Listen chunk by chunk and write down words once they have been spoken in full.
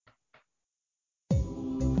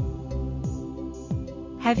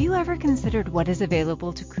Have you ever considered what is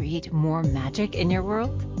available to create more magic in your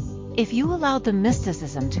world? If you allowed the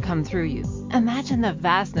mysticism to come through you, imagine the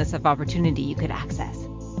vastness of opportunity you could access.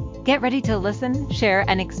 Get ready to listen, share,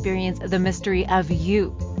 and experience the mystery of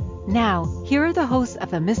you. Now, here are the hosts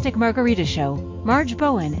of the Mystic Margarita Show, Marge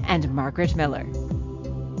Bowen and Margaret Miller.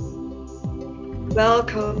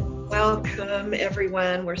 Welcome,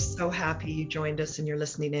 everyone. We're so happy you joined us and you're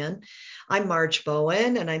listening in. I'm Marge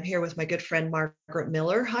Bowen, and I'm here with my good friend Margaret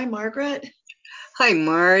Miller. Hi, Margaret. Hi,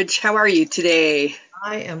 Marge. How are you today?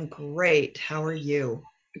 I am great. How are you?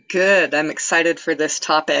 Good. I'm excited for this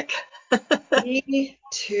topic. Me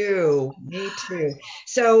too.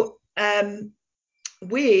 So,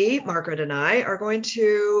 Margaret and I, are going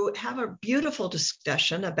to have a beautiful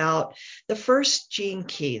discussion about the first gene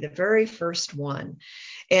key, the very first one.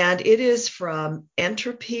 And it is from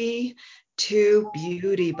entropy to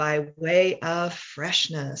beauty by way of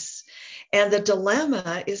freshness. And the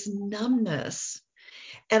dilemma is numbness.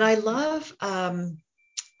 And I love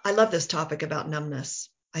this topic about numbness.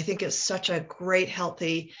 I think it's such a great,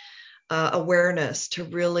 healthy awareness to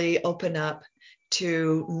really open up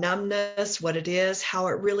to numbness, what it is, how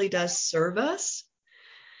it really does serve us,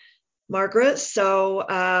 Margaret. So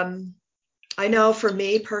I know for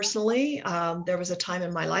me personally, there was a time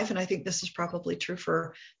in my life, and I think this is probably true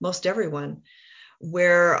for most everyone,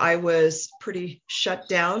 where I was pretty shut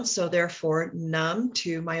down, so therefore numb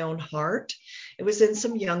to my own heart. It was in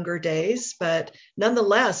some younger days, but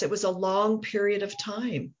nonetheless, it was a long period of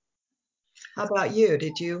time. How about you?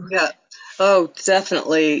 Did you? Yeah. Oh,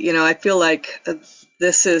 definitely. I feel like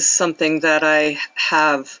this is something that I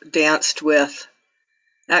have danced with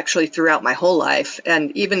actually throughout my whole life.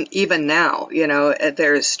 And even now,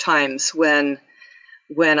 there's times when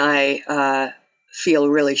I feel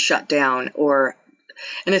really shut down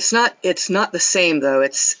and it's not the same though.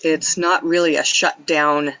 It's not really a shut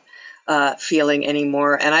down feeling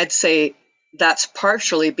anymore. And I'd say that's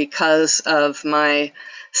partially because of my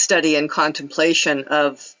study and contemplation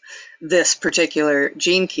of this particular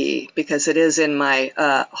gene key, because it is in my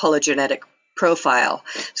hologenetic profile.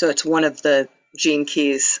 So it's one of the gene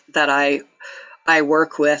keys that I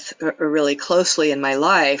work with really closely in my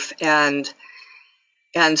life. And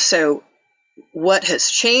so what has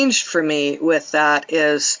changed for me with that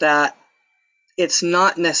is that it's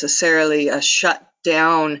not necessarily a shut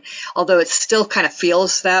down, although it still kind of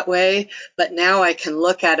feels that way. But now I can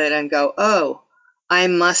look at it and go, oh, I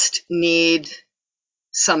must need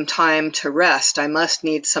some time to rest. I must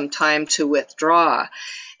need some time to withdraw.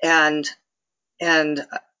 And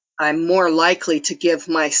I'm more likely to give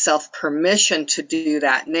myself permission to do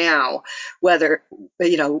that now,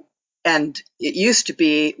 and it used to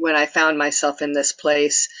be when I found myself in this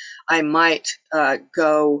place, I might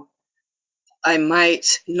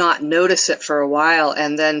not notice it for a while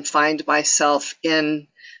and then find myself in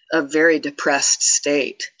a very depressed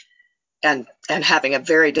state and having a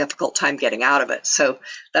very difficult time getting out of it. So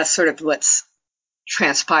that's sort of what's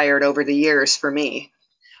transpired over the years for me.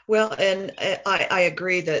 Well, and I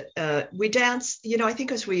agree that we dance, I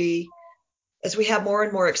think as we have more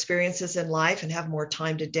and more experiences in life and have more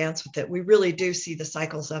time to dance with it, we really do see the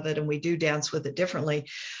cycles of it, and we do dance with it differently.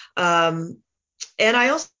 And I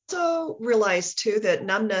also realize too that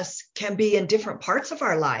numbness can be in different parts of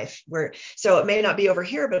our life, so it may not be over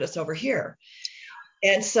here, but it's over here.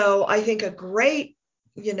 And so I think a great,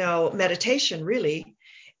 meditation really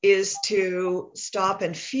is to stop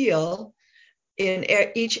and feel in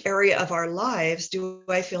each area of our lives. Do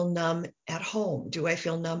I feel numb at home? Do I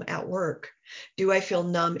feel numb at work? Do I feel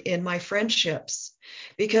numb in my friendships?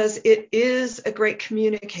 Because it is a great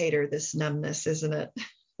communicator, this numbness, isn't it?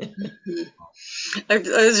 I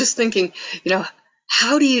was just thinking,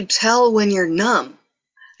 how do you tell when you're numb?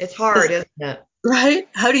 It's hard, isn't it? Right?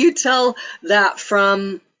 How do you tell that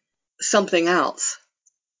from something else?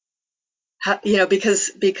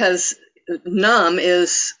 Because numb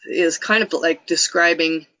is kind of like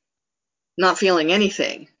describing not feeling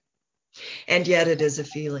anything. And yet it is a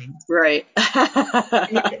feeling. Right.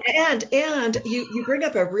 and you bring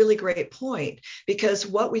up a really great point, because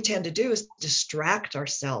what we tend to do is distract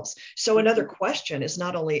ourselves. So another question is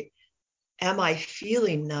not only, am I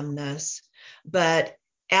feeling numbness, but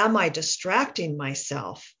am I distracting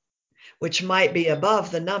myself, which might be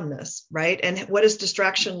above the numbness, right? And what does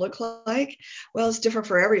distraction look like? Well, it's different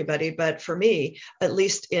for everybody, but for me, at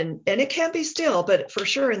least and it can be still, but for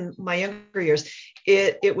sure in my younger years,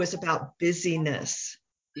 it was about busyness.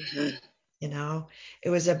 Mm-hmm. It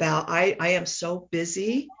was about, I am so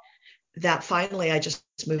busy that finally I just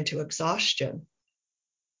moved into exhaustion.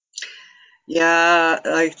 Yeah,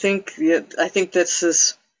 I think this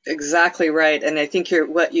is exactly right. And I think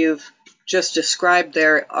what you've just described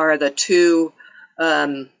there are the two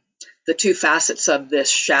facets of this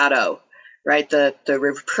shadow, right? The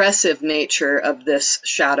repressive nature of this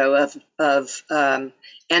shadow of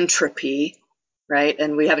entropy, right?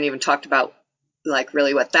 And we haven't even talked about like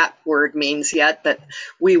really what that word means yet, but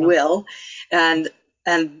we Yeah. will. And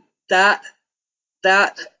and that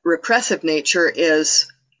repressive nature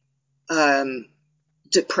is um,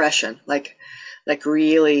 depression, like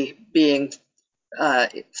really being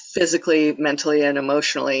physically, mentally, and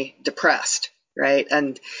emotionally depressed, right?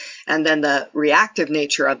 And then the reactive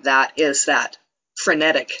nature of that is that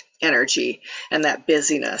frenetic energy and that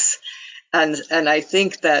busyness. And I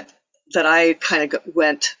think that I kind of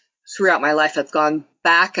went throughout my life. I've gone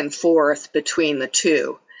back and forth between the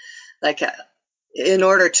two, like in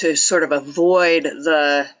order to sort of avoid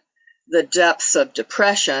the depths of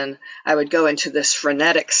depression, I would go into this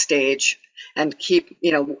frenetic stage and keep,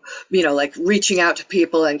 like reaching out to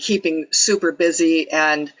people and keeping super busy,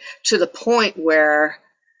 and to the point where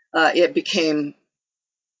it became,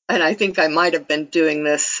 and I think I might have been doing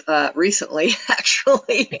this recently,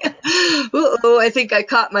 actually. I think I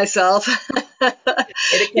caught myself. Way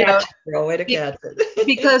to you know, catch it, girl. Way to catch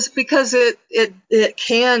it. because it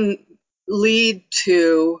can lead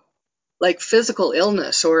to like physical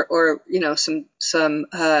illness or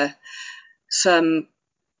some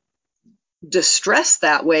distress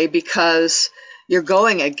that way, because you're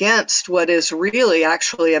going against what is really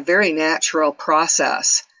actually a very natural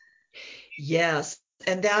process. Yes.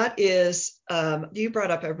 And that is, you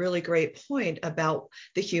brought up a really great point about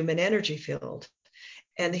the human energy field.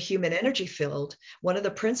 And the human energy field, one of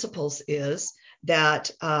the principles is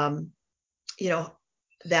that, you know,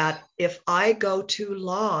 that if I go too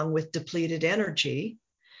long with depleted energy,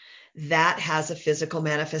 that has a physical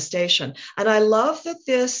manifestation. And I love that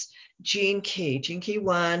this gene key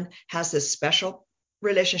 1 has this special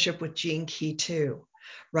relationship with gene key 2,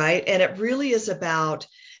 right? And it really is about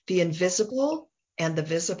the invisible and the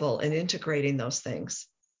visible and integrating those things.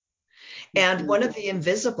 And one of the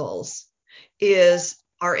invisibles is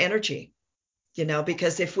our energy,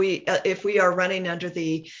 because if we are running under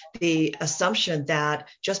the assumption that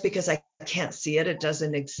just because I can't see it, it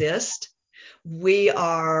doesn't exist, we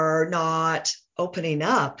are not opening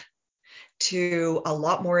up to a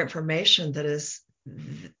lot more information that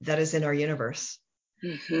is in our universe.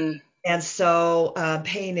 Mm-hmm. And so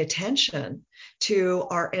paying attention to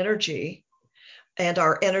our energy, and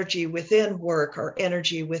our energy within work, our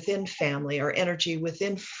energy within family, our energy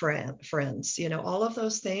within friends, all of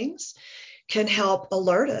those things can help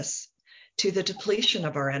alert us to the depletion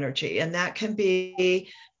of our energy. And that can be,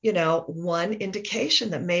 one indication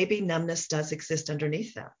that maybe numbness does exist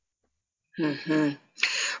underneath that. Mm-hmm.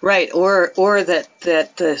 Right, or that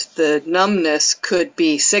the numbness could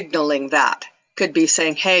be signaling that. Could be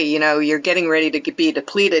saying, hey, you're getting ready to be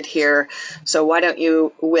depleted here, so why don't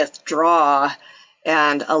you withdraw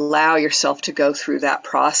and allow yourself to go through that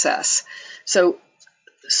process. So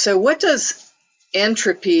what does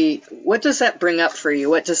entropy, what does that bring up for you?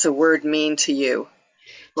 What does the word mean to you?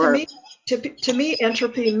 To me,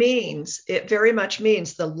 entropy means, it very much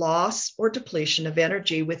means the loss or depletion of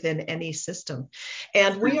energy within any system.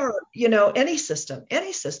 And we are, any system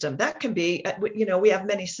that can be, we have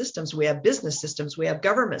many systems. We have business systems, we have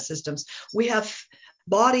government systems, we have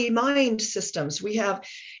body mind systems, we have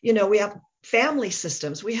family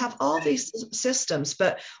systems, we have all these systems,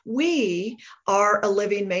 but we are a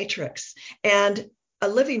living matrix. And a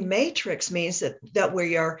living matrix means that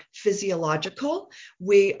we are physiological,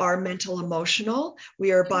 we are mental emotional,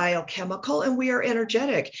 we are biochemical, and we are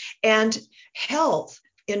energetic. And health,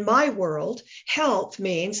 in my world, health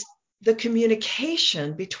means the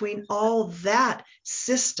communication between all that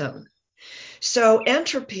system. So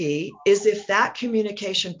entropy is if that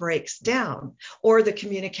communication breaks down, or the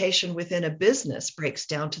communication within a business breaks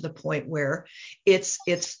down to the point where it's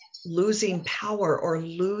losing power or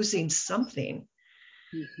losing something.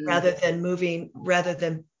 Mm-hmm. rather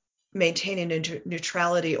than maintaining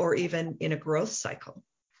neutrality or even in a growth cycle.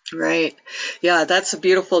 Right. Yeah, that's a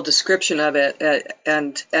beautiful description of it,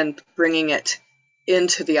 and bringing it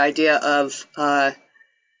into the idea of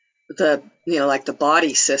the like the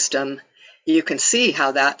body system. You can see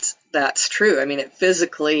how that's true. I mean, it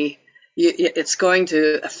physically, it's going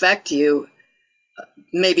to affect you,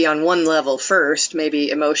 maybe on one level first, maybe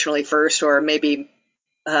emotionally first, or maybe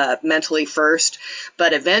mentally first.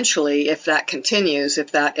 But eventually, if that continues,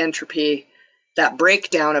 if that entropy, that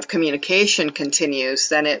breakdown of communication continues,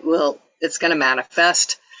 then it's going to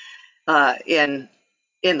manifest in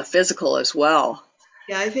the physical as well.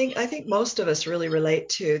 Yeah, I think most of us really relate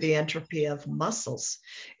to the entropy of muscles.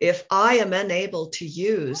 If I am unable to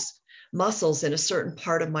use muscles in a certain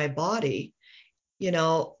part of my body,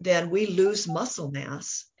 then we lose muscle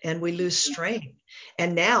mass and we lose strength.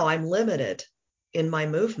 And now I'm limited in my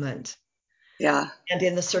movement Yeah. and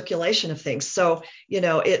in the circulation of things. So,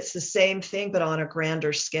 it's the same thing, but on a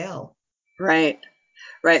grander scale. Right.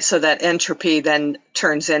 Right. So that entropy then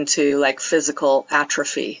turns into like physical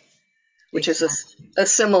atrophy, which is Exactly. a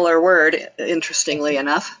similar word, interestingly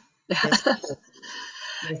enough. Yes, it is.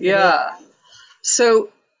 Yes, it is. Yeah.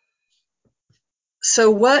 So,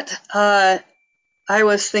 what I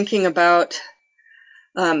was thinking about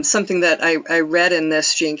something that I read in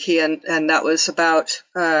this Gene Key, and that was about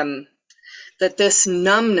that this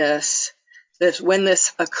numbness, that when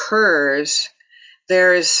this occurs,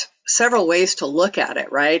 there's several ways to look at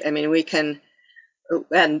it, right? I mean, we can,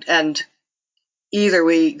 and either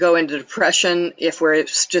we go into depression if we're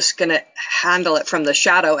just going to handle it from the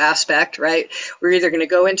shadow aspect, right? We're either going to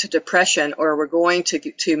go into depression or we're going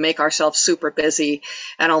to make ourselves super busy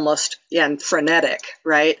and almost frenetic,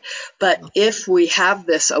 right? But if we have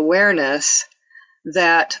this awareness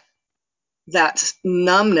that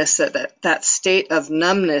numbness, that state of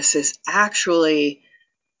numbness is actually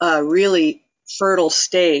a really fertile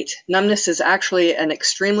state. Numbness is actually an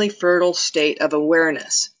extremely fertile state of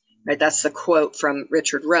awareness. Right, that's the quote from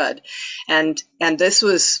Richard Rudd, and this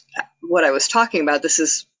was what I was talking about. This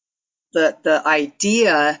is the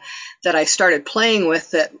idea that I started playing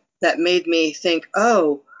with that made me think,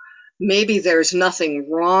 oh, maybe there's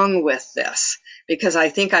nothing wrong with this, because I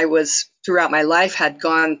think I was throughout my life had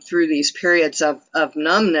gone through these periods of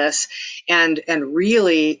numbness and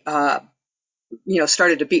really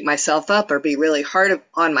started to beat myself up or be really hard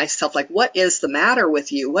on myself, like, what is the matter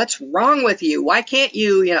with you? What's wrong with you? Why can't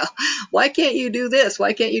you, why can't you do this?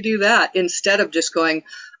 Why can't you do that? Instead of just going,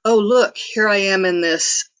 oh, look, here I am in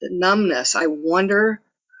this numbness. I wonder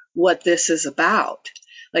what this is about.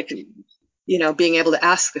 Like, being able to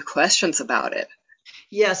ask the questions about it.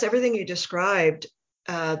 Yes, everything you described,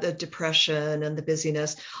 the depression and the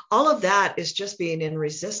busyness, all of that is just being in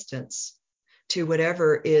resistance to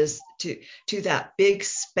whatever is to that big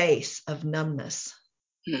space of numbness.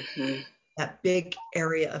 Mm-hmm. That big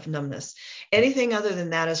area of numbness. Anything other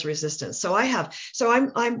than that is resistance. So I'm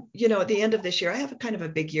at the end of this year, I have a kind of a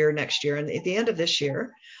big year next year. And at the end of this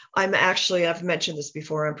year, I've mentioned this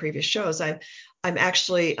before on previous shows, I'm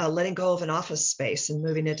actually letting go of an office space and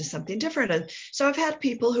moving into something different. And so I've had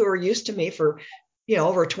people who are used to me for,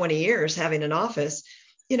 over 20 years having an office,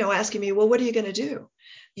 asking me, well, what are you going to do?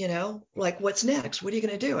 Like, what's next? What are you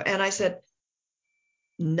going to do? And I said,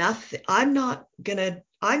 nothing. I'm going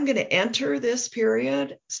to enter this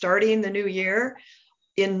period starting the new year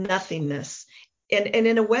in nothingness. And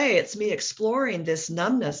in a way, it's me exploring this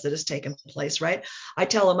numbness that has taken place, right? I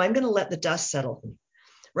tell them I'm going to let the dust settle,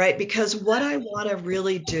 right? Because what I want to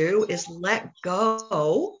really do is let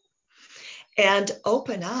go and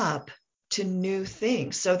open up to new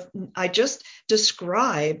things. So I just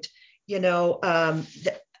described, in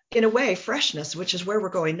a way, freshness, which is where we're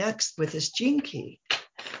going next with this gene key,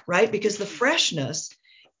 right? Because the freshness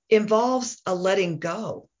involves a letting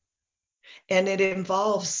go, and it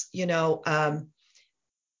involves,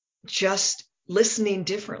 just listening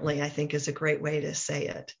differently, I think is a great way to say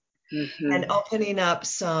it. Mm-hmm. And opening up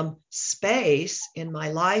some space in my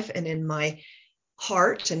life and in my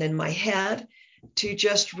heart and in my head to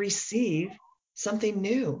just receive something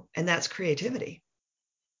new, and that's creativity.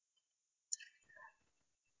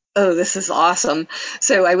 Oh, this is awesome.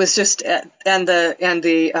 So I was just and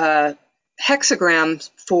the hexagram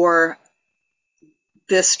for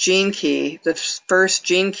this gene key, the first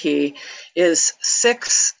gene key, is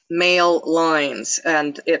 6 male lines,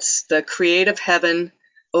 and it's the creative heaven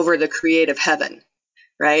over the creative heaven,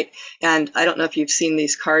 right? And I don't know if you've seen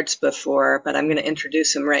these cards before, but I'm going to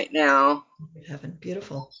introduce them right now. Heaven,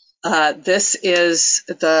 beautiful. This is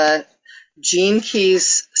the Gene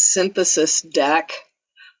Keys Synthesis deck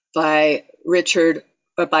by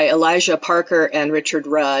Elijah Parker and Richard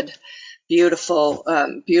Rudd. Beautiful,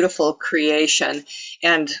 beautiful creation.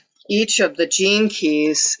 And each of the gene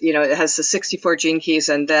keys, it has the 64 gene keys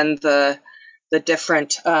and then the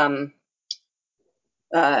different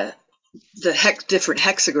different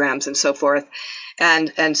hexagrams and so forth.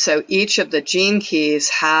 And so each of the gene keys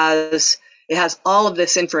has all of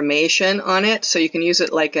this information on it, so you can use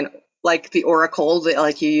it like the oracle,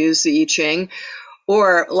 like you use the I Ching,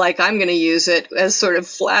 or like I'm going to use it as sort of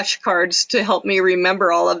flashcards to help me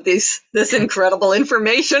remember all of this incredible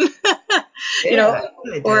information, Yeah,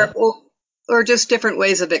 or just different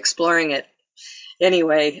ways of exploring it.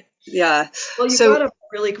 Anyway, Yeah. Well, you So brought up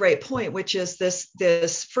a really great point, which is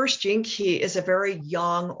this first gene key is a very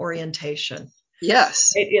yang orientation.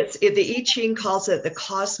 yes. The I Ching calls it the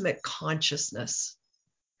cosmic consciousness.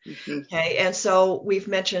 Mhm. Okay, and so we've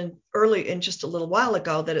mentioned early in just a little while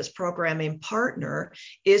ago that its programming partner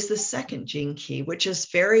is the second gene key, which is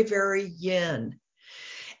very, very yin.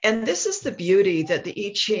 And this is the beauty that the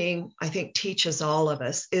I Ching, I think, teaches all of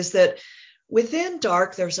us, is that within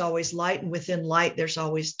dark, there's always light, and within light, there's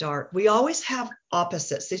always dark. We always have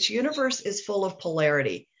opposites. This universe is full of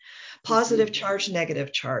polarity, positive charge,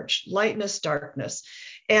 negative charge, lightness, darkness.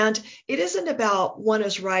 And it isn't about one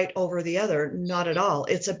is right over the other, not at all.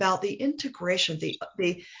 It's about the integration,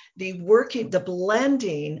 the working, the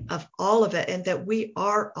blending of all of it, and that we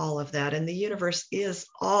are all of that, and the universe is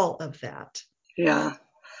all of that. Yeah.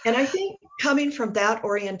 And I think coming from that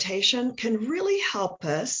orientation can really help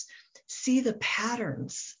us see the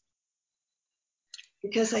patterns.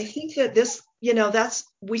 Because I think that this,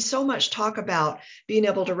 we so much talk about being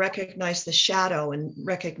able to recognize the shadow and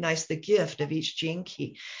recognize the gift of each gene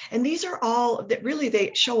key. And these are all that really,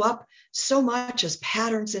 they show up so much as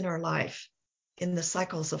patterns in our life, in the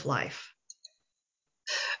cycles of life.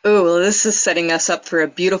 Oh, well, this is setting us up for a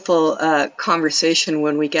beautiful conversation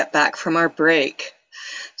when we get back from our break.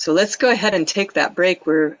 So let's go ahead and take that break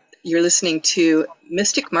where you're listening to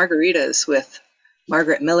Mystic Margaritas with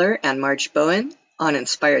Margaret Miller and Marge Bowen on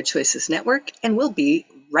Inspired Choices Network, and we'll be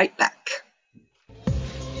right back.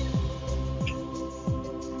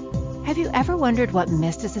 Have you ever wondered what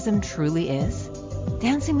mysticism truly is?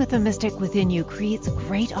 Dancing with the mystic within you creates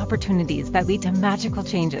great opportunities that lead to magical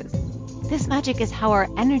changes. This magic is how our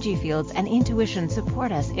energy fields and intuition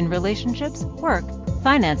support us in relationships, work,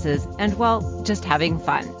 finances, and, well, just having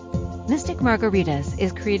fun. Mystic Margaritas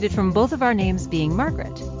is created from both of our names being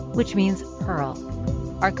Margaret, which means pearl.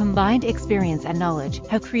 Our combined experience and knowledge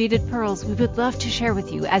have created pearls we would love to share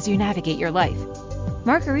with you as you navigate your life.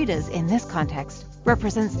 Margaritas, in this context,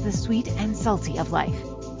 represents the sweet and salty of life.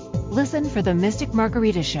 Listen for the Mystic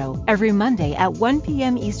Margarita Show every Monday at 1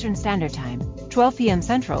 p.m. Eastern Standard Time, 12 p.m.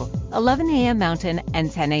 Central, 11 a.m. Mountain,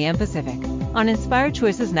 and 10 a.m. Pacific on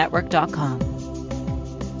InspiredChoicesNetwork.com.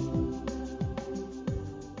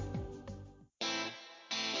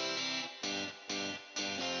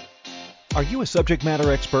 Are you a subject matter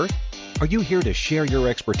expert? Are you here to share your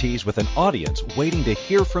expertise with an audience waiting to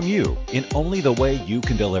hear from you in only the way you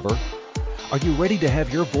can deliver? Are you ready to have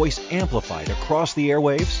your voice amplified across the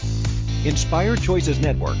airwaves? Inspired Choices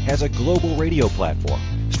Network has a global radio platform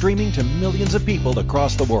streaming to millions of people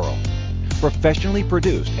across the world. Professionally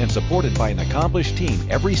produced and supported by an accomplished team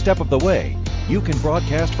every step of the way, you can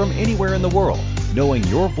broadcast from anywhere in the world, knowing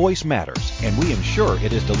your voice matters, and we ensure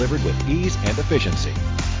it is delivered with ease and efficiency.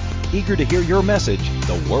 Eager to hear your message,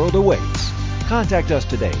 the world awaits. Contact us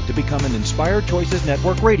today to become an Inspired Choices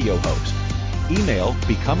Network radio host. Email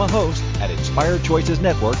become a host at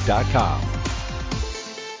inspiredchoicesnetwork.com.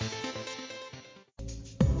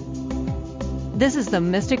 This is the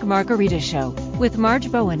Mystic Margarita Show with Marge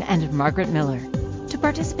Bowen and Margaret Miller. To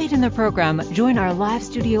participate in the program, join our live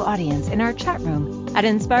studio audience in our chat room at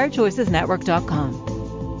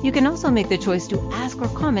inspiredchoicesnetwork.com. You can also make the choice to ask or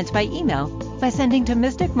comment by email by sending to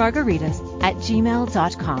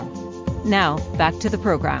mysticmargaritas@gmail.com. Now, back to the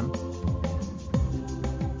program.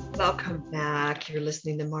 Welcome back. You're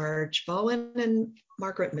listening to Marge Bowen and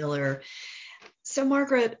Margaret Miller. So,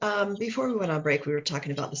 Margaret, before we went on break, we were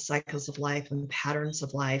talking about the cycles of life and patterns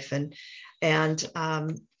of life, and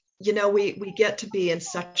we get to be in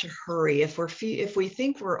such a hurry if we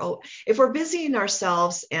think if we're busying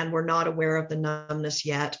ourselves and we're not aware of the numbness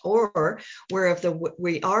yet, or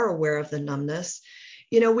we are aware of the numbness.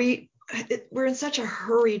 We're in such a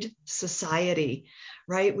hurried society,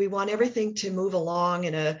 right? We want everything to move along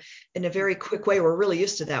in a very quick way. We're really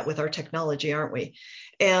used to that with our technology, aren't we?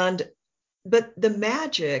 But the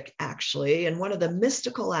magic, actually, and one of the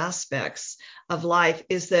mystical aspects of life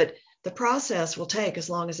is that the process will take as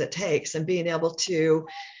long as it takes, and being able to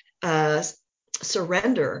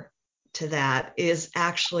surrender to that is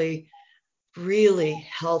actually really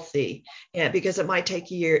healthy. Because it might take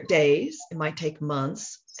days, it might take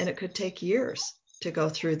months, and it could take years to go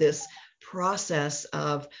through this process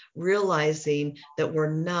of realizing that we're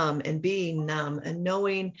numb and being numb and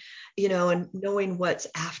knowing what's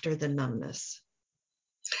after the numbness.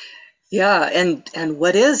 Yeah, and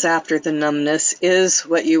what is after the numbness is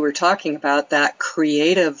what you were talking about, that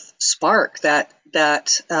creative spark, that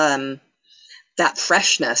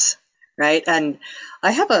freshness, right? And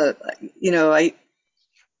I have I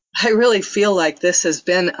really feel like this has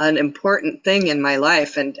been an important thing in my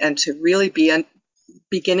life, and to really be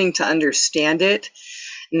beginning to understand it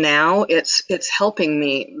now, it's helping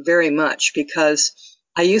me very much, because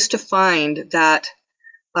I used to find that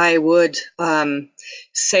I would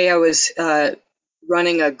say I was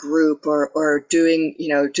running a group, or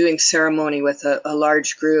doing ceremony with a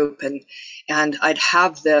large group, and I'd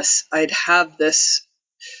have this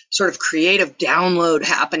sort of creative download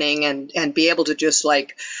happening, and be able to just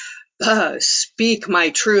like speak my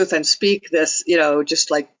truth, and speak this, just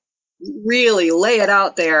like really lay it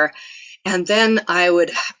out there. And then I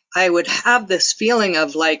would have this feeling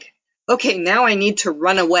of like, okay, now I need to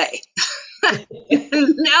run away.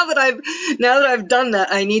 now that I've done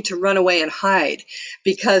that, I need to run away and hide,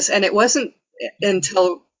 and it wasn't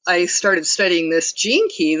until I started studying this gene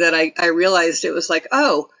key that I realized it was like,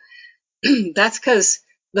 oh, that's because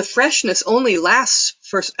the freshness only lasts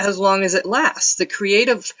for as long as it lasts. The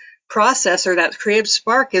creative process, or that creative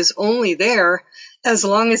spark, is only there as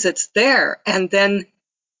long as it's there. And then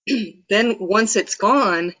once it's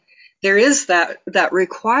gone, there is that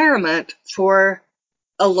requirement for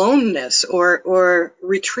aloneness or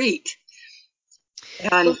retreat.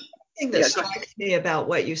 And the thing that strikes me about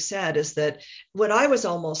what you said is that what I was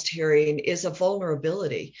almost hearing is a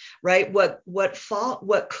vulnerability, right? What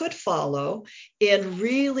could follow in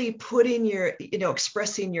really putting your,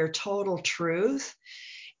 expressing your total truth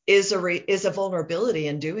is a vulnerability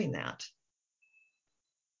in doing that.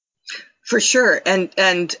 For sure.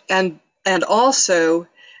 And also,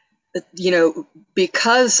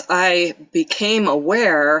 because I became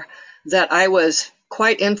aware that I was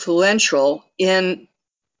quite influential in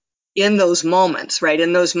those moments, right?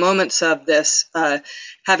 In those moments of this,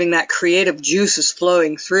 having that creative juices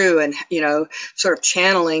flowing through, and, sort of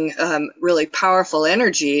channeling really powerful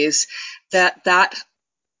energies, that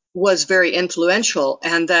was very influential.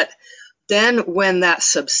 And that then when that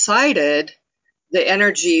subsided, the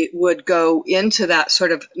energy would go into that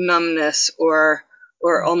sort of numbness, or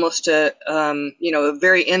almost a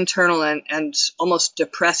very internal and almost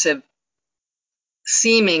depressive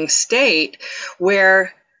seeming state,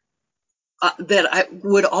 where that I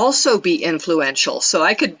would also be influential. So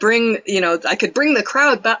I could bring the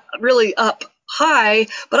crowd back really up high,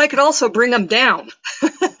 but I could also bring them down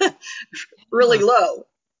really low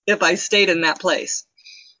if I stayed in that place.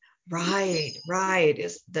 Right.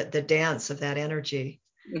 Is the dance of that energy.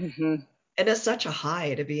 Mm-hmm. And it's such a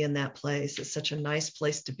high to be in that place. It's such a nice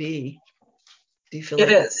place to be. Do you feel It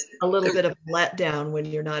like is a little bit of letdown when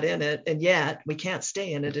you're not in it? And yet we can't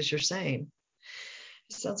stay in it, as you're saying.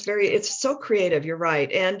 It's so creative. You're right.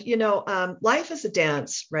 And, life is a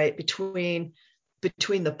dance, right? Between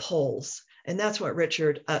the poles. And that's what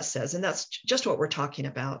Richard says. And that's just what we're talking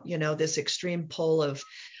about, this extreme pole of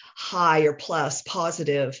high or plus,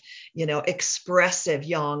 positive, expressive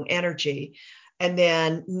yang energy, and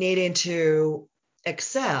then needing to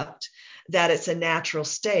accept that it's a natural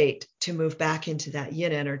state to move back into that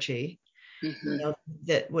yin energy. Mm-hmm.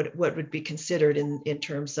 That what would be considered in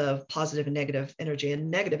terms of positive and negative energy. And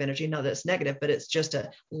negative energy, not that it's negative, but it's just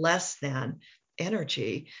a less than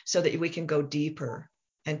energy, so that we can go deeper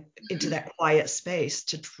and into that quiet space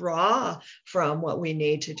to draw from what we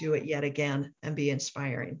need to do it yet again and be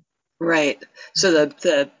inspiring. Right. So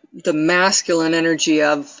the masculine energy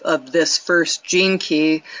of this first gene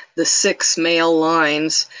key, the 6 male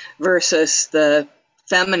lines, versus the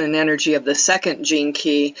feminine energy of the second gene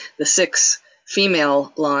key, the 6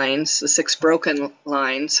 female lines, the 6 broken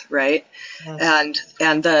lines, right? Yes.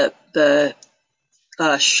 And the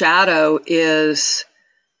shadow is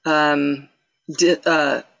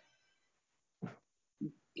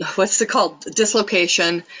what's it called?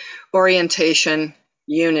 Dislocation, orientation,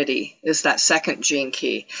 unity is that second gene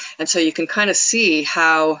key. And so you can kind of see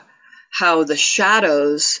how the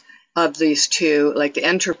shadows of these two, like the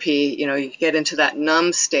entropy, you get into that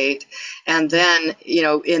numb state. And then,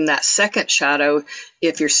 in that second shadow,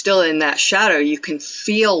 if you're still in that shadow, you can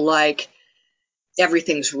feel like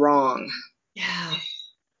everything's wrong. Yeah.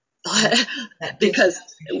 Because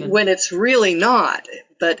when it's really not,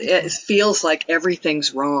 but it feels like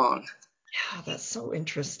everything's wrong. Yeah, that's so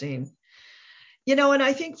interesting. And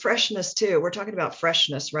I think freshness too. We're talking about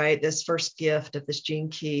freshness, right? This first gift of this gene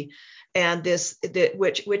key, and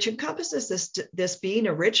which encompasses this being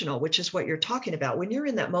original, which is what you're talking about. When you're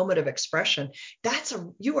in that moment of expression,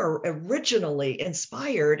 you are originally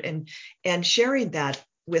inspired and sharing that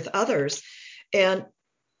with others. And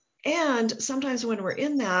sometimes when we're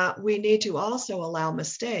in that, we need to also allow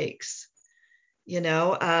mistakes,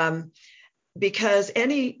 because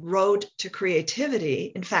any road to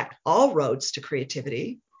creativity, in fact, all roads to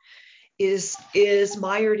creativity, is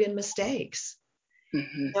mired in mistakes.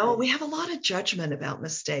 No, we have a lot of judgment about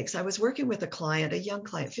mistakes. I was working with a client, a young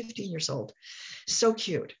client, 15 years old, so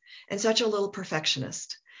cute and such a little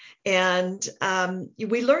perfectionist. And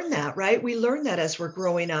we learn that, right? We learn that as we're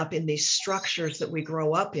growing up in these structures that we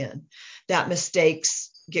grow up in, that mistakes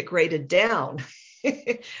get graded down,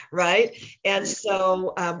 right? And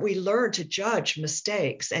so we learn to judge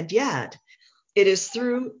mistakes. And yet it is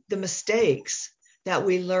through the mistakes that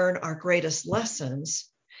we learn our greatest lessons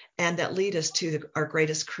and that lead us to our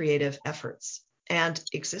greatest creative efforts and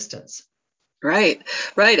existence. Right.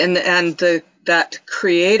 And that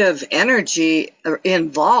creative energy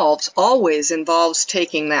always involves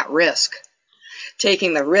taking that risk,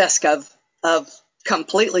 taking the risk of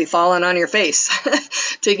completely falling on your face,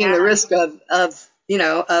 taking the risk of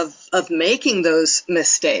making those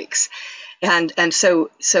mistakes. And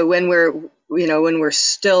so when we're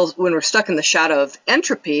stuck in the shadow of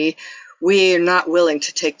entropy, we're not willing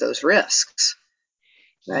to take those risks.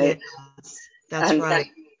 Right. Yes, that's right.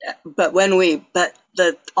 But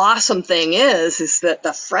the awesome thing is that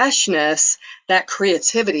the freshness, that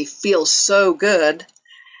creativity feels so good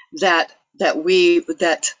that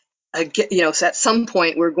at some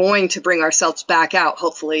point we're going to bring ourselves back out,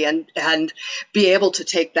 hopefully, and be able to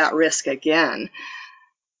take that risk again.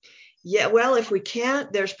 Yeah, well, if we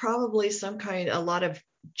can't, there's probably a lot of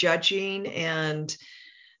judging and,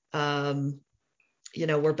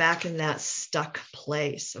 we're back in that stuck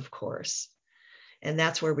place, of course. And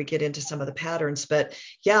that's where we get into some of the patterns. But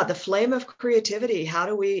yeah, the flame of creativity, how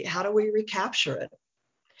do we recapture it?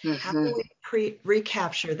 Mm-hmm. How do we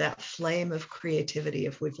recapture that flame of creativity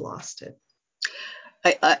if we've lost it?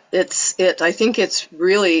 I think it's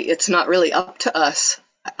not really up to us.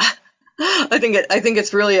 I think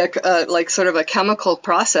it's really like sort of a chemical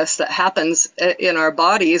process that happens in our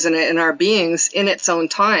bodies and in our beings in its own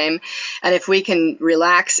time. And if we can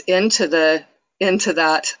relax into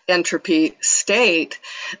that entropy state,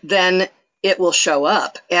 then it will show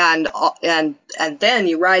up, and then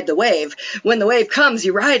you ride the wave. When the wave comes,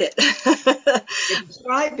 you ride it.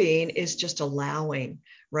 Describing is just allowing,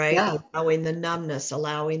 right? Yeah. Allowing the numbness,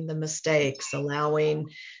 allowing the mistakes, allowing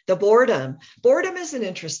the boredom. Boredom is an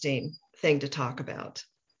interesting thing to talk about.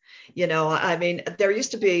 I mean, there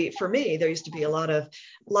used to be a lot of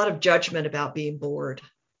judgment about being bored,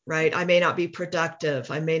 right? I may not be productive.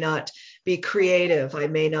 I may not be creative. I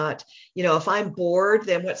may not, if I'm bored,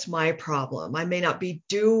 then what's my problem? I may not be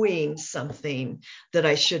doing something that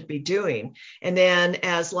I should be doing. And then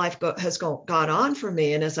as life has gone on for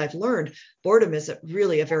me, and as I've learned, boredom is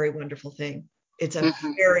really a very wonderful thing. It's a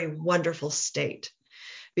very wonderful state,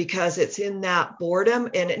 because it's in that boredom,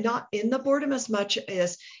 and not in the boredom as much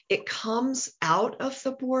as it comes out of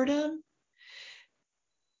the boredom,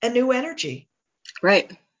 a new energy.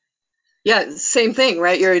 Right. Yeah, same thing,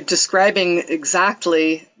 right? You're describing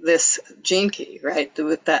exactly this gene key, right?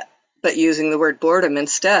 With that, but using the word boredom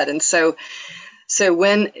instead. And so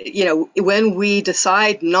when we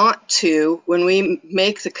decide when we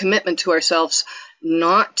make the commitment to ourselves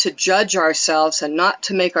not to judge ourselves and not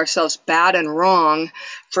to make ourselves bad and wrong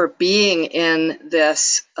for being in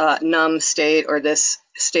this numb state or this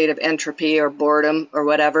state of entropy or boredom or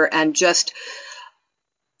whatever, and just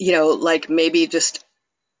maybe just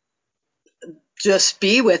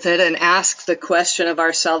be with it and ask the question of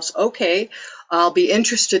ourselves, okay, I'll be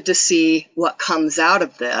interested to see what comes out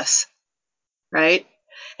of this, right?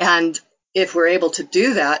 And if we're able to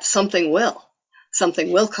do that, something will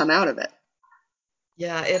come out of it.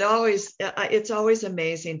 Yeah, it's always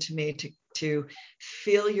amazing to me to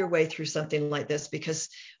feel your way through something like this, because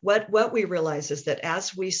what we realize is that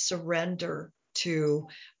as we surrender to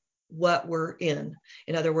what we're in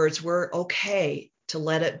other words, we're okay to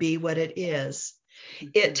let it be what it is.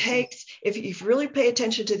 It takes, if you really pay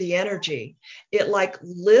attention to the energy, it like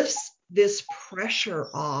lifts this pressure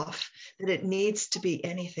off that it needs to be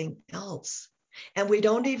anything else. And we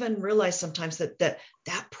don't even realize sometimes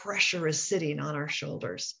that pressure is sitting on our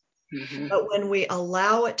shoulders. Mm-hmm. But when we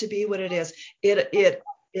allow it to be what it is, it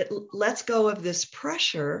lets go of this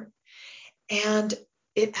pressure, and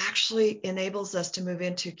it actually enables us to move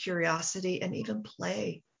into curiosity and even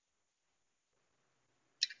play.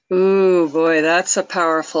 Ooh, boy, that's a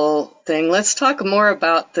powerful thing. Let's talk more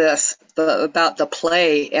about this, about the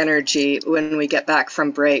play energy when we get back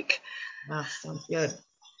from break. Ah, sounds good.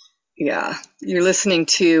 Yeah, you're listening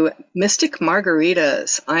to Mystic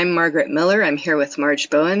Margaritas. I'm Margaret Miller. I'm here with Marge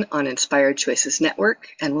Bowen on Inspired Choices Network,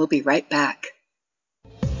 and we'll be right back.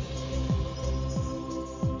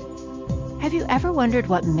 Have you ever wondered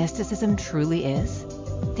what mysticism truly is?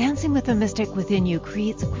 Dancing with the mystic within you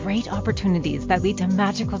creates great opportunities that lead to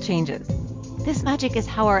magical changes. This magic is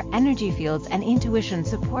how our energy fields and intuition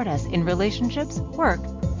support us in relationships, work,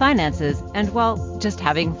 finances, and, well, just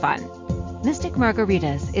having fun. Mystic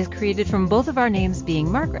Margaritas is created from both of our names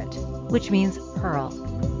being Margaret, which means pearl.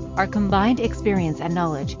 Our combined experience and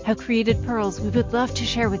knowledge have created pearls we would love to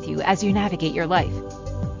share with you as you navigate your life.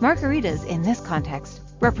 Margaritas, in this context,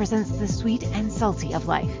 represents the sweet and salty of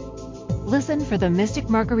life. Listen for the Mystic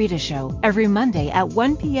Margarita Show every Monday at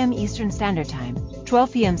 1 p.m. Eastern Standard Time,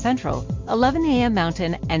 12 p.m. Central, 11 a.m.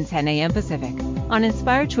 Mountain, and 10 a.m. Pacific on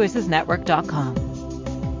InspiredChoicesNetwork.com.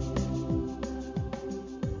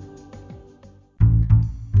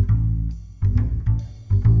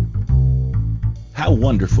 How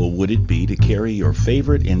wonderful would it be to carry your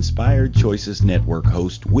favorite Inspired Choices Network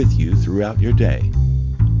host with you throughout your day?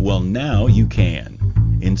 Well, now you can.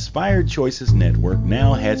 Inspired Choices Network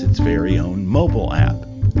now has its very own mobile app.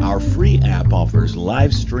 Our free app offers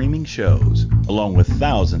live streaming shows, along with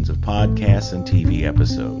thousands of podcasts and TV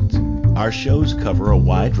episodes. Our shows cover a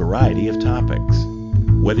wide variety of topics.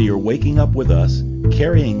 Whether you're waking up with us,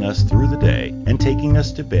 carrying us through the day, and taking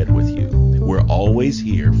us to bed with you, we're always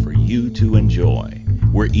here for you to enjoy.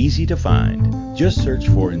 We're easy to find. Just search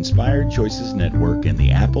for Inspired Choices Network in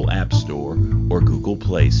the Apple App Store or Google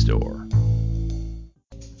Play Store.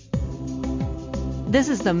 This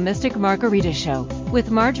is the Mystic Margarita Show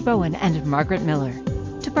with Marge Bowen and Margaret Miller.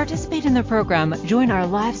 To participate in the program, join our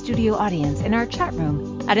live studio audience in our chat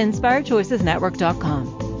room at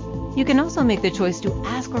InspiredChoicesNetwork.com. You can also make the choice to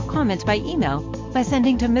ask or comment by email by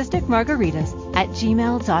sending to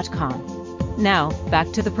mysticmargaritas@gmail.com. Now,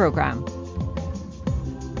 back to the program.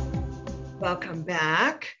 Welcome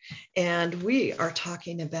back. And we are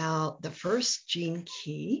talking about the first gene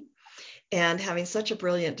key and having such a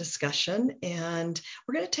brilliant discussion. And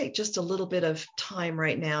we're going to take just a little bit of time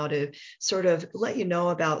right now to sort of let you know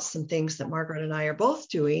about some things that Margaret and I are both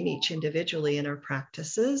doing, each individually in our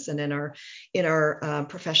practices and in our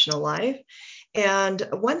professional life. And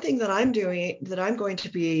one thing that I'm doing, that I'm going to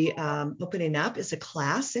be opening up, is a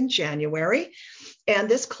class in January. And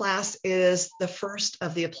this class is the first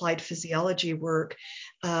of the applied physiology work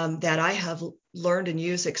that I have learned and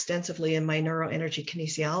used extensively in my neuroenergy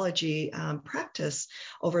kinesiology practice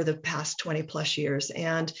over the past 20 plus years.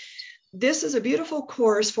 And this is a beautiful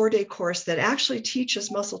course, 4-day course that actually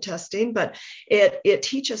teaches muscle testing, but it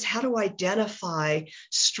teaches how to identify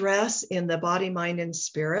stress in the body, mind, and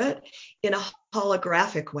spirit in a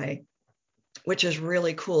holographic way, which is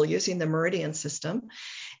really cool, using the meridian system.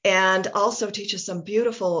 And also teaches some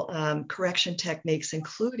beautiful correction techniques,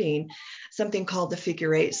 including something called the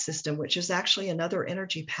figure 8 system, which is actually another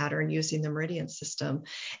energy pattern using the meridian system,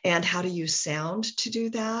 and how to use sound to do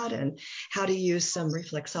that, and how to use some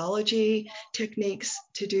reflexology techniques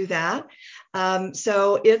to do that.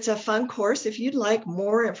 So it's a fun course. If you'd like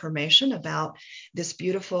more information about this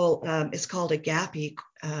beautiful, it's called a GAPI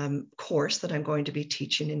course that I'm going to be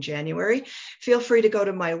teaching in January, feel free to go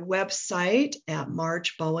to my website at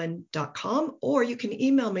margebowen.com, or you can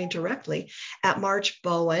email me directly at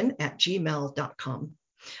margebowen@gmail.com.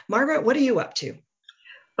 Margaret, what are you up to?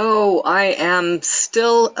 Oh, I am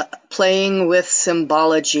still playing with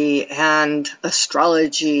symbology and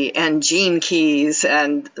astrology and gene keys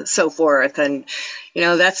and so forth. And,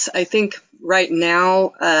 that's, I think right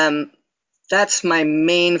now, that's my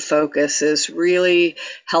main focus, is really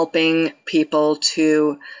helping people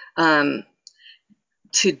to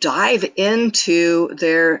dive into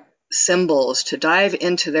their symbols, to dive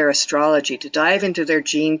into their astrology, to dive into their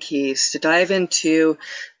gene keys, to dive into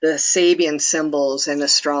the Sabian symbols in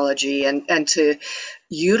astrology, and to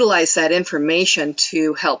utilize that information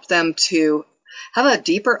to help them to have a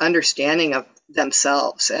deeper understanding of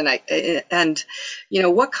themselves. And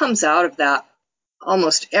what comes out of that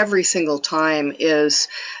almost every single time is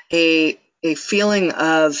a feeling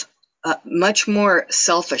of much more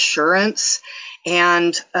self-assurance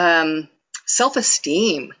and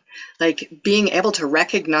self-esteem, like being able to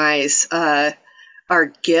recognize our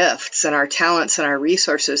gifts and our talents and our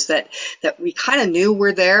resources that we kind of knew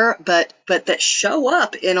were there, but that show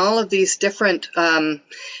up in all of these different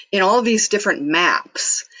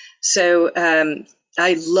maps. So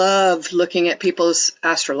I love looking at people's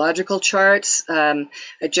astrological charts. I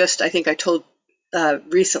think I told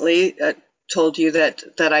recently told you that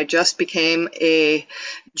I just became a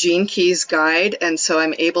Gene Keys guide, and so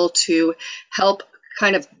I'm able to help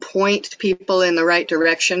kind of point people in the right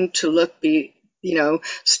direction to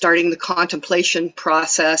starting the contemplation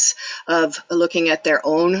process of looking at their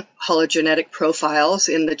own hologenetic profiles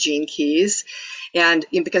in the Gene Keys. And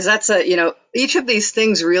because that's each of these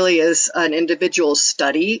things really is an individual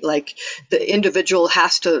study. Like the individual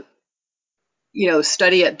has to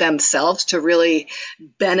study it themselves to really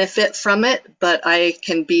benefit from it, but I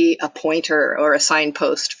can be a pointer or a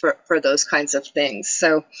signpost for those kinds of things.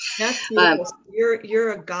 So that's beautiful.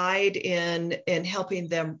 You're a guide in helping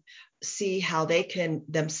them see how they can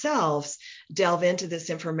themselves delve into this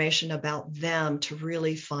information about them to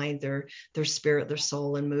really find their spirit, their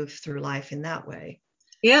soul, and move through life in that way.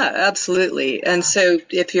 Yeah, absolutely. And so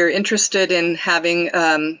if you're interested in having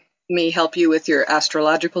me help you with your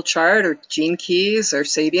astrological chart or gene keys or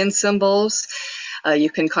Sabian symbols, you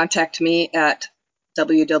can contact me at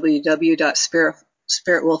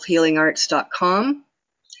www.spiritwolfhealingarts.com,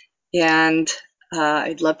 and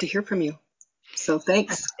I'd love to hear from you. So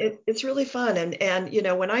thanks. It's really fun. And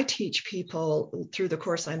when I teach people through the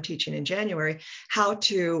course I'm teaching in January, how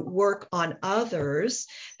to work on others,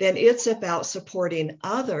 then it's about supporting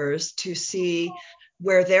others to see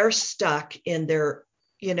where they're stuck in their,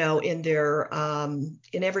 in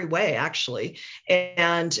every way, actually,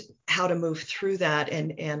 and how to move through that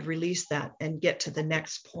and release that and get to the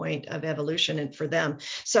next point of evolution and for them.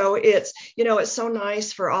 So it's so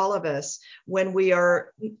nice for all of us when we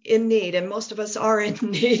are in need, and most of us are in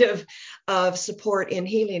need of support in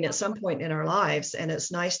healing at some point in our lives. And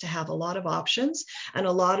it's nice to have a lot of options and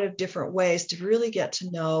a lot of different ways to really get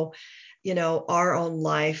to know our own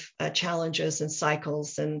life challenges and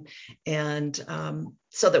cycles, and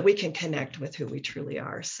so that we can connect with who we truly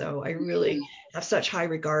are. So I really have such high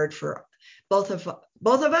regard for both of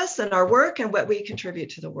us and our work and what we contribute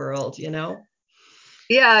to the world.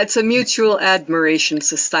 Yeah, it's a mutual admiration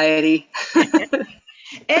society.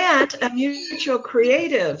 And a mutual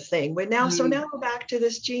creative thing. So now we're back to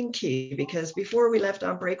this gene key, because before we left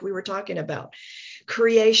on break, we were talking about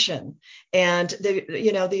creation and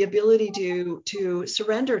the ability to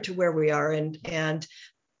surrender to where we are and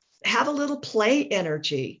have a little play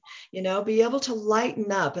energy, be able to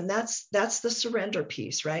lighten up. And that's the surrender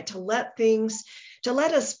piece, right? To let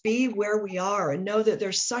us be where we are and know that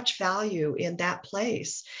there's such value in that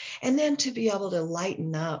place. And then to be able to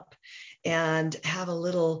lighten up and have a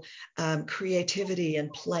little creativity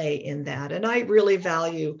and play in that. And I really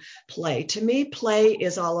value play. To me, play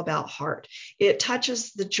is all about heart. It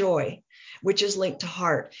touches the joy, which is linked to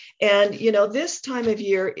heart. And, this time of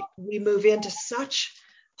year, we move into such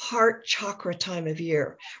heart chakra time of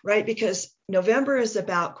year, right? Because November is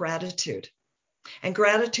about gratitude, and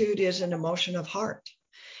gratitude is an emotion of heart.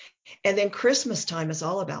 And then Christmas time is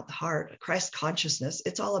all about the heart, Christ consciousness.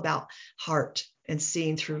 It's all about heart and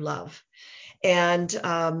seeing through love. And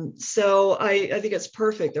so I think it's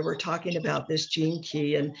perfect that we're talking about this gene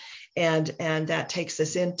key, and that takes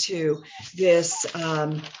us into this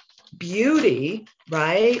beauty,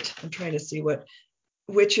 right? I'm trying to see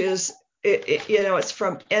which is, it's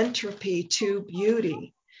from entropy to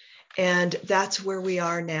beauty. And that's where we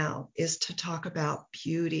are now, is to talk about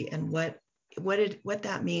beauty and what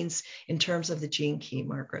that means in terms of the gene key,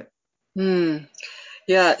 Margaret.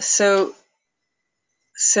 Yeah. So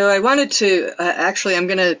I wanted to actually, I'm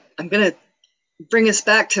gonna bring us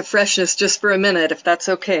back to freshness just for a minute, if that's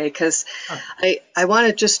okay, because I want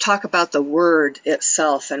to just talk about the word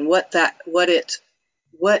itself and what that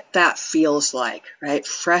feels like, right?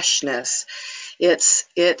 Freshness.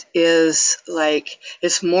 It is like,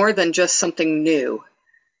 it's more than just something new,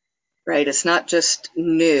 right? It's not just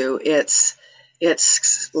new. It's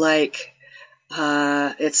like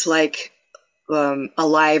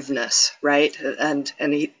aliveness, right? And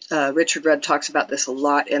Richard Rudd talks about this a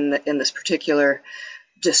lot in this particular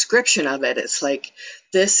description of it. It's like,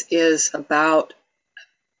 this is about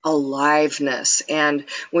aliveness. And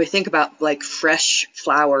when we think about like fresh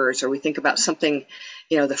flowers, or we think about something,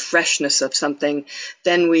 the freshness of something,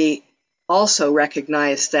 then we also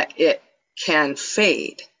recognize that it can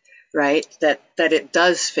fade, right? That it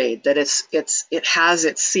does fade, that it has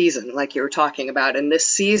its season, like you were talking about. And this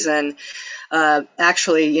season,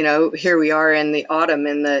 actually, here we are in the autumn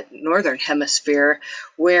in the northern hemisphere,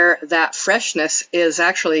 where that freshness is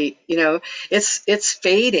actually, it's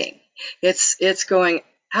fading. It's going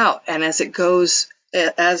out, and as it goes,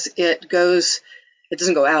 it doesn't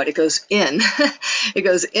go out, it goes in. It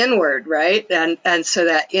goes inward, right? And so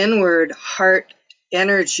that inward heart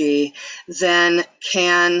energy then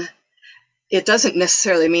it doesn't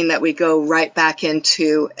necessarily mean that we go right back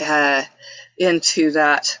into that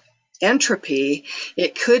entropy.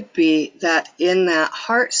 It could be that in that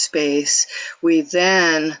heart space, we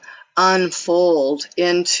then unfold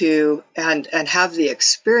into and have the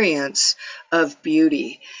experience of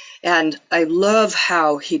beauty. And I love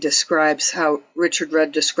how Richard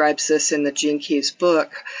Rudd describes this in the Gene Keys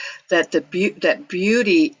book, that that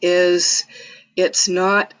beauty is, it's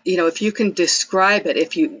not, if you can describe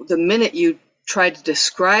it, the minute you tried to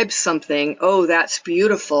describe something, oh, that's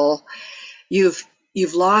beautiful, you've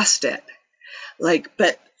lost it.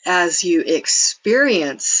 But as you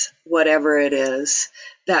experience whatever it is,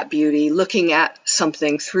 that beauty, looking at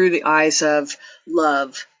something through the eyes of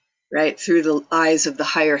love, right, through the eyes of the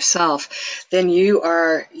higher self, then you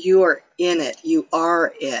are in it, you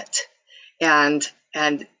are it, and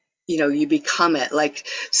you become it. Like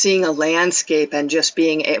seeing a landscape and just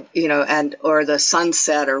being, or the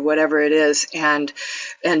sunset or whatever it is, and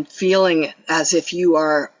feeling as if you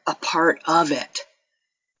are a part of it,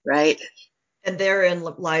 right? And therein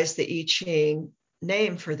lies the I Ching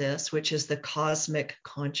name for this, which is the cosmic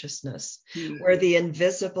consciousness, where the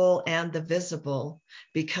invisible and the visible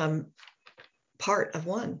become part of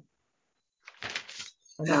one.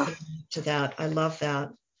 To that, I love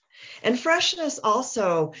that. And freshness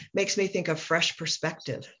also makes me think of fresh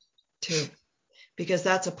perspective too, because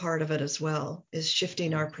that's a part of it as well, is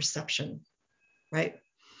shifting our perception, right?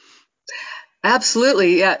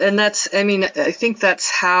 Absolutely, yeah. And I think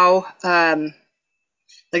that's how,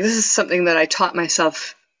 this is something that I taught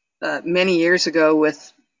myself many years ago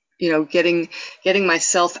with, getting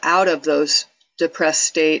myself out of those depressed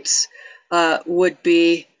states, would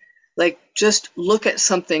be like, just look at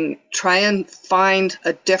something, try and find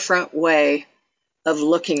a different way of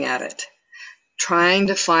looking at it, trying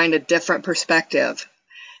to find a different perspective.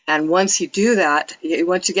 And once you do that,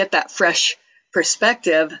 once you get that fresh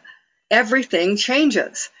perspective, everything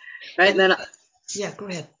changes, right? And then, yeah, go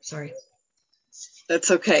ahead. Sorry.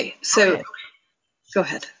 That's okay. So, go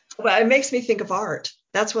ahead. Well, it makes me think of art.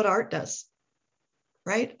 That's what art does,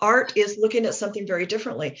 right? Art is looking at something very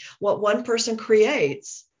differently. What one person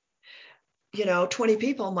creates, 20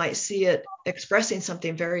 people might see it expressing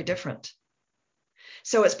something very different.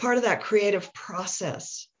 So it's part of that creative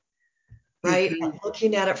process, right? Mm-hmm.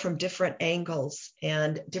 Looking at it from different angles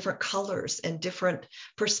and different colors and different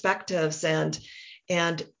perspectives and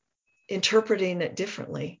interpreting it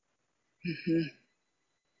differently.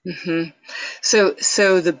 Mm-hmm. Mm-hmm.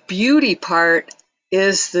 So the beauty part,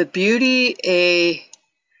 is the beauty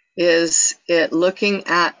is it looking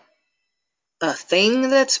at a thing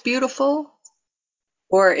that's beautiful,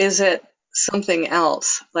 or is it something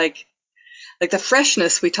else? Like the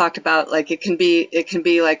freshness we talked about, like it can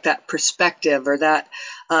be like that perspective, or that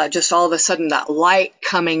just all of a sudden that light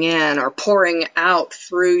coming in or pouring out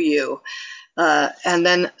through you. And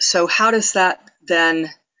then, so how does that then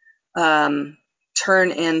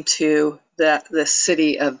turn into the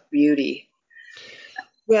city of beauty?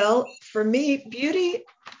 Well, for me, beauty,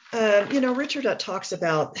 Richard talks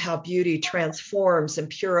about how beauty transforms and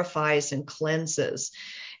purifies and cleanses.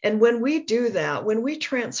 And when we do that, when we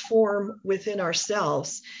transform within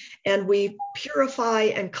ourselves and we purify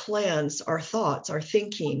and cleanse our thoughts, our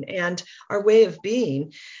thinking, and our way of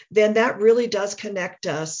being, then that really does connect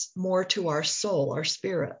us more to our soul, our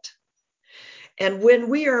spirit. And when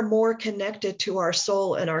we are more connected to our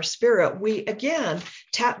soul and our spirit, we again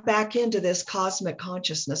tap back into this cosmic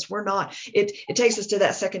consciousness. It takes us to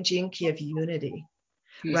that second gene key of unity,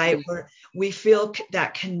 mm-hmm. right? Where we feel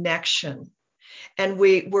that connection. And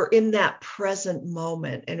we're in that present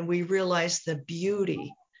moment, and we realize the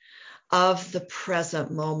beauty of the present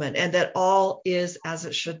moment, and that all is as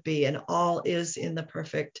it should be, and all is in the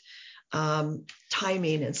perfect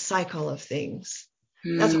timing and cycle of things.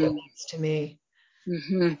 That's what it means to me.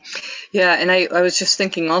 Mm-hmm. Yeah, and I was just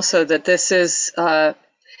thinking also that this is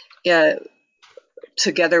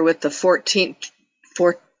together with the 14th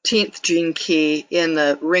gene key in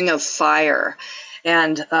the Ring of Fire,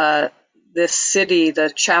 and this city, the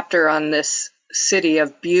chapter on this city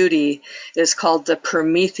of beauty is called the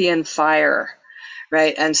Promethean Fire,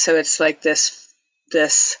 right? And so it's like this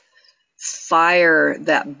fire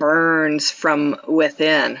that burns from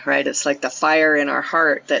within, right? It's like the fire in our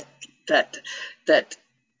heart that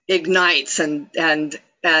ignites, and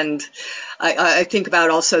I think about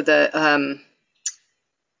also the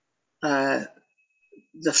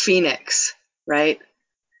phoenix, right?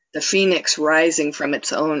 The phoenix rising from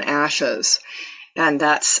its own ashes, and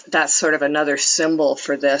that's sort of another symbol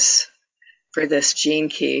for this gene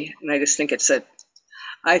key. And I just think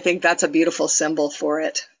I think that's a beautiful symbol for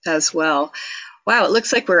it as well. Wow, it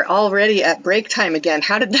looks like we're already at break time again.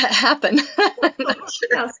 How did that happen? I'm not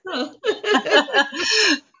sure.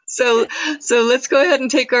 So let's go ahead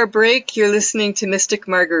and take our break. You're listening to Mystic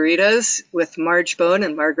Margaritas with Marge Bone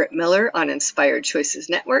and Margaret Miller on Inspired Choices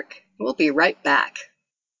Network. We'll be right back.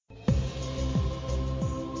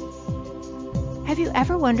 Have you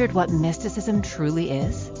ever wondered what mysticism truly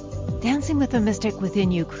is? Dancing with the mystic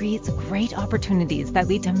within you creates great opportunities that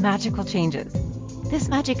lead to magical changes. This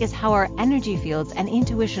magic is how our energy fields and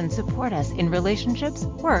intuition support us in relationships,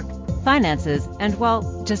 work, finances, and,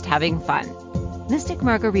 well, just having fun. Mystic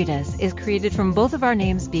Margaritas is created from both of our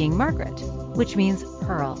names being Margaret, which means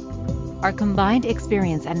pearl. Our combined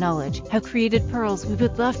experience and knowledge have created pearls we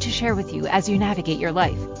would love to share with you as you navigate your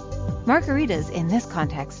life. Margaritas, in this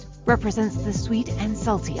context, represents the sweet and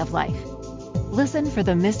salty of life. Listen for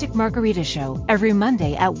the Mystic Margarita Show every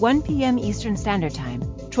Monday at 1 p.m. Eastern Standard Time,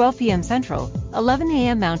 12 p.m. Central, 11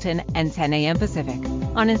 a.m. Mountain, and 10 a.m. Pacific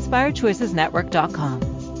on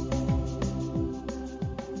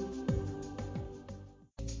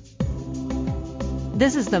InspiredChoicesNetwork.com.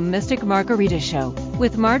 This is the Mystic Margarita Show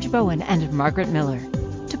with Marge Bowen and Margaret Miller.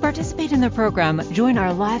 To participate in the program, join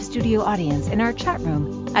our live studio audience in our chat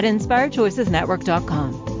room at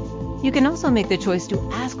InspiredChoicesNetwork.com. You can also make the choice to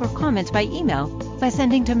ask or comment by email by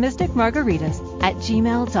sending to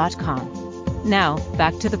mysticmargaritas@gmail.com. Now,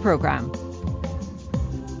 back to the program.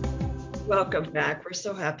 Welcome back. We're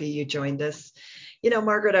so happy you joined us.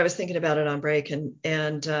 Margaret, I was thinking about it on break,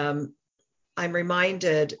 and I'm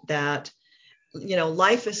reminded that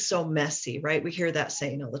life is so messy, right? We hear that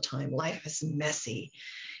saying all the time. Life is messy.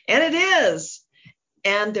 And it is.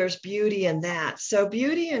 And there's beauty in that. So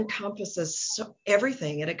beauty encompasses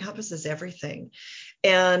everything. It encompasses everything.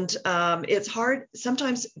 And it's hard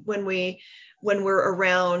sometimes when we're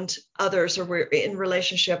around others, or we're in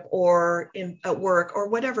relationship, or at work, or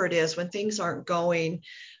whatever it is, when things aren't going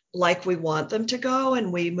like we want them to go,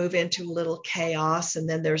 and we move into a little chaos, and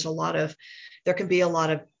then there can be a lot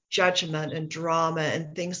of judgment and drama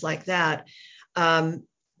and things like that.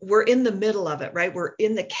 We're in the middle of it, right? We're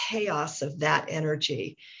in the chaos of that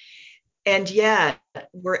energy. And yet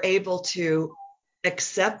we're able to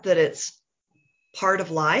accept that it's part of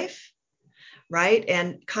life, right?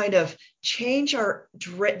 And kind of change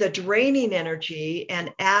the draining energy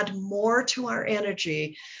and add more to our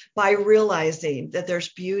energy by realizing that there's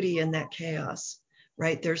beauty in that chaos,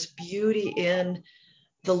 right? There's beauty in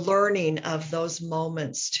the learning of those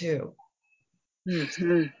moments too.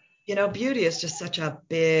 Mm-hmm. Beauty is just such a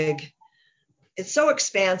it's so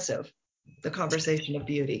expansive, the conversation of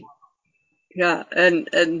beauty. Yeah.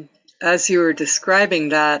 And as you were describing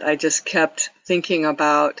that, I just kept thinking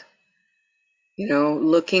about,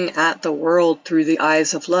 looking at the world through the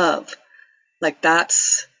eyes of love. Like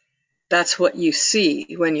that's what you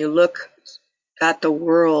see when you look at the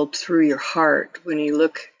world through your heart, when you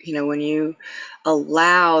look, when you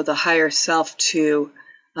allow the higher self to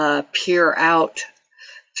peer out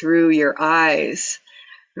through your eyes,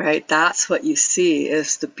 right? That's what you see,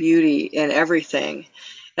 is the beauty in everything.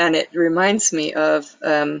 And it reminds me of,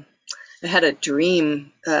 I had a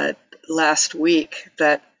dream last week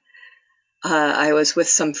that I was with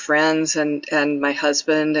some friends and my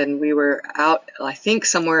husband, and we were out, I think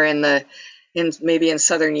somewhere maybe in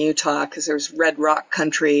southern Utah, because there was red rock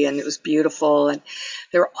country and it was beautiful. And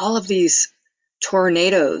there were all of these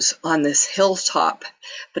tornadoes on this hilltop,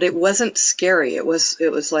 but it wasn't scary. It was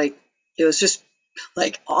just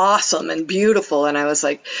like awesome and beautiful. And I was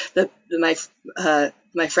like, my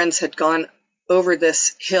friends had gone over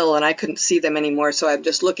this hill and I couldn't see them anymore. So I'm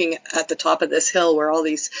just looking at the top of this hill where all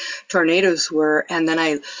these tornadoes were. And then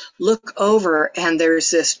I look over and there's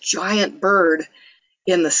this giant bird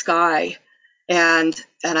in the sky. And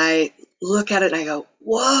I look at it and I go,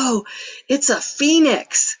 whoa, it's a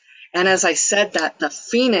phoenix. And as I said that, the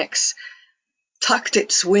phoenix tucked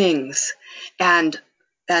its wings and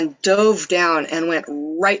dove down and went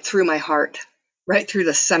right through my heart, right through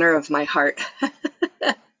the center of my heart.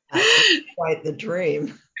 That's quite the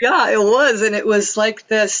dream. Yeah, it was. And it was like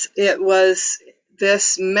this, it was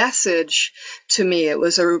this message to me. It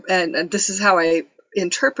was and this is how I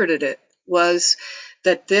interpreted it, was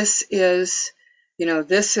that this is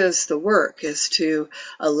the work, is to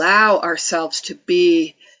allow ourselves to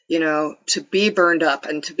be, to be burned up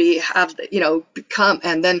and to become,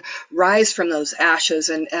 and then rise from those ashes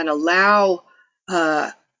and allow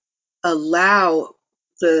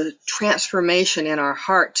the transformation in our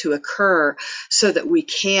heart to occur so that we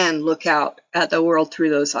can look out at the world through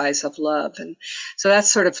those eyes of love. And so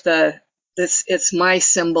that's sort of it's my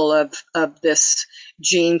symbol of this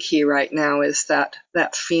gene key right now, is that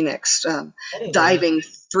phoenix diving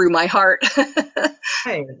through my heart.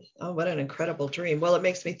 Right. Oh, what an incredible dream. Well, it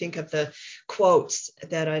makes me think of the quotes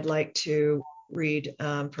that I'd like to read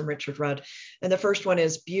from Richard Rudd. And the first one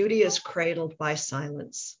is, beauty is cradled by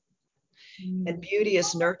silence. And beauty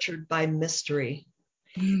is nurtured by mystery.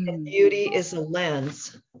 And beauty is a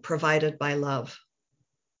lens provided by love.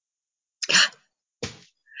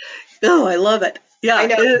 Oh, I love it. Yeah, I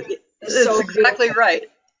know. it's so exactly beautiful. Right.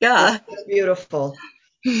 Yeah. It's beautiful.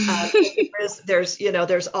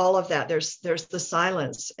 there's all of that. There's the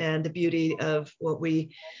silence and the beauty of what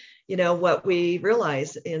we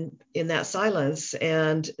realize in that silence,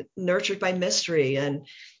 and nurtured by mystery. And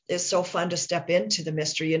it's so fun to step into the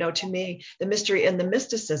mystery. To me, the mystery and the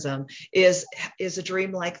mysticism is a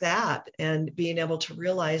dream like that, and being able to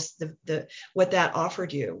realize the what that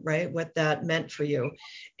offered you, right? What that meant for you.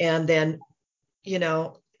 And then,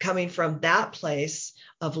 coming from that place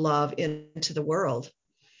of love into the world.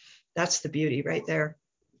 That's the beauty right there.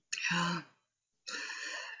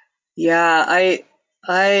 Yeah, I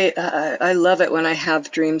love it when I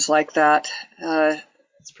have dreams like that.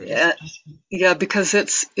 It's pretty special. Yeah, because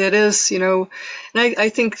it is, and I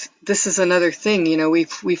think this is another thing,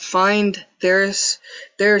 we find there's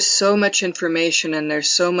so much information and there's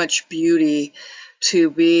so much beauty to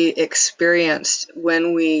be experienced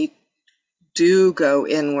when we do go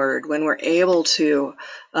inward, when we're able to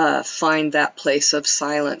find that place of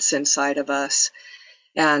silence inside of us,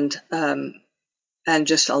 and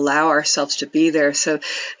just allow ourselves to be there. So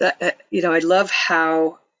that, I love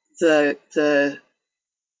how the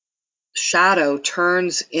shadow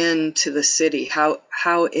turns into the city, how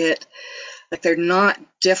it, like, they're not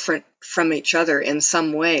different from each other in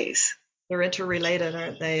some ways. They're interrelated,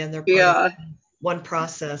 aren't they? And they're part of one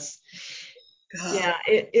process. Yeah.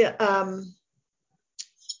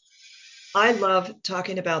 I love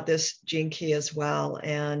talking about this gene key as well.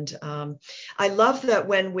 And I love that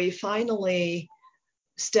when we finally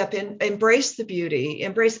step in, embrace the beauty,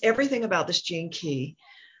 embrace everything about this gene key,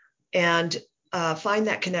 and find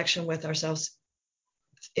that connection with ourselves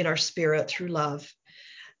in our spirit through love,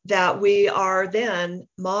 that we are then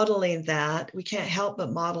modeling that. We can't help but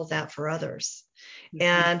model that for others. Mm-hmm.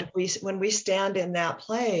 And when we stand in that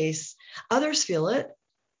place, others feel it,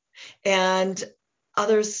 and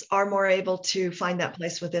others are more able to find that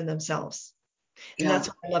place within themselves. And that's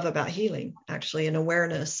what I love about healing, actually, and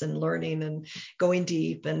awareness and learning and going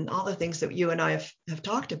deep and all the things that you and I have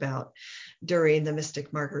talked about during the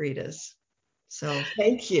Mystic Margaritas. So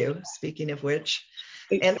thank you, speaking of which,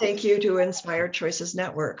 and thank you to Inspired Choices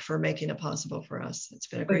Network for making it possible for us. It's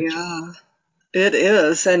been a great job. It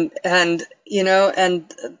is. And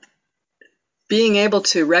being able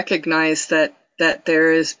to recognize that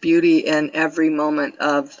there is beauty in every moment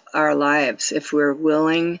of our lives, if we're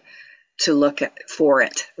willing to look for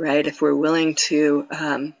it, right? If we're willing to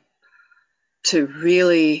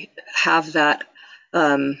really have that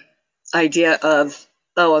idea of,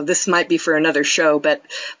 oh, this might be for another show, but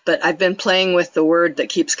I've been playing with the word that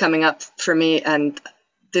keeps coming up for me. And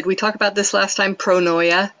did we talk about this last time?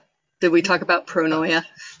 Pronoia. Did we talk about pronoia?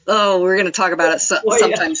 Oh, we're going to talk about it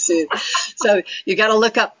sometime soon. So you got to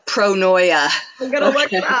look up pronoia. I'm going to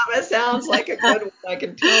look it up. It sounds like a good one. I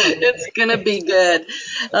can tell you. It's going to be good.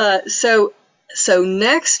 So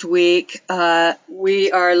next week,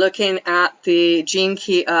 we are looking at the gene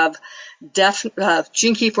key of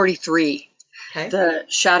gene key 43. Okay. The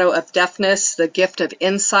shadow of deafness, the gift of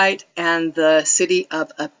insight, and the city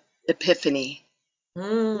of epiphany.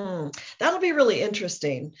 That'll be really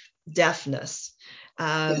interesting. Deafness,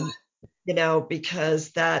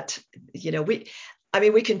 because that,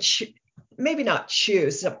 we can maybe not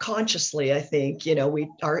choose subconsciously. I think,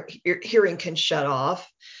 our hearing can shut off,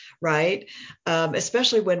 right?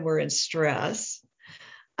 Especially when we're in stress.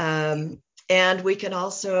 And we can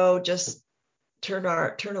also just turn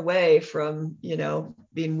away from,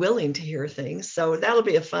 being willing to hear things. So that'll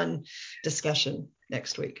be a fun discussion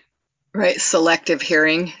next week. Right. Selective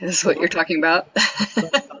hearing is what you're talking about.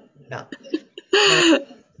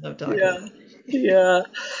 Yeah.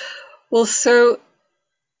 Well, so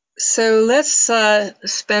let's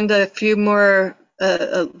spend a few more,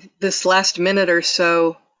 this last minute or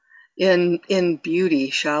so in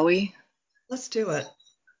beauty, shall we? Let's do it.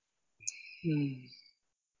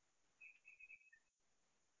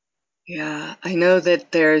 Yeah, I know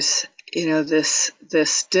that there's,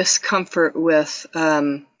 this discomfort with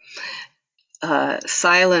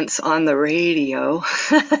silence on the radio.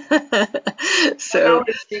 So I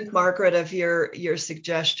always think, Margaret, of your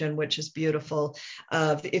suggestion, which is beautiful.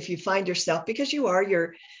 If you find yourself, because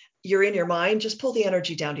you're in your mind, just pull the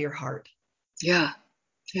energy down to your heart. Yeah.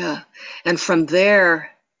 And from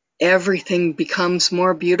there, everything becomes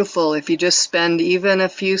more beautiful. If you just spend even a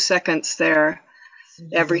few seconds there,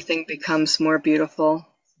 everything becomes more beautiful.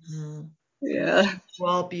 Mm-hmm. Yeah.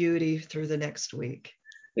 All beauty through the next week.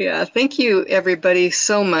 Yeah, thank you, everybody,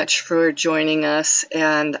 so much for joining us,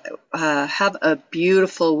 and have a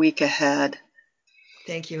beautiful week ahead.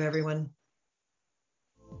 Thank you, everyone.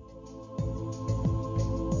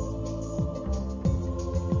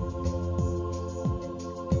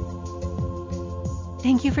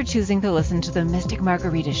 thank you for choosing to listen to the Mystic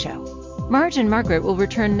Margarita Show. Marge and Margaret will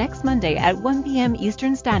return next Monday at 1 p.m.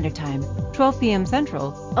 Eastern Standard Time, 12 p.m.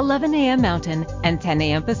 Central, 11 a.m. Mountain, and 10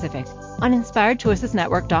 a.m. Pacific on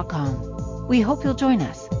InspiredChoicesNetwork.com. We hope you'll join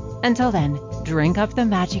us. Until then, drink up the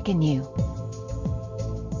magic in you.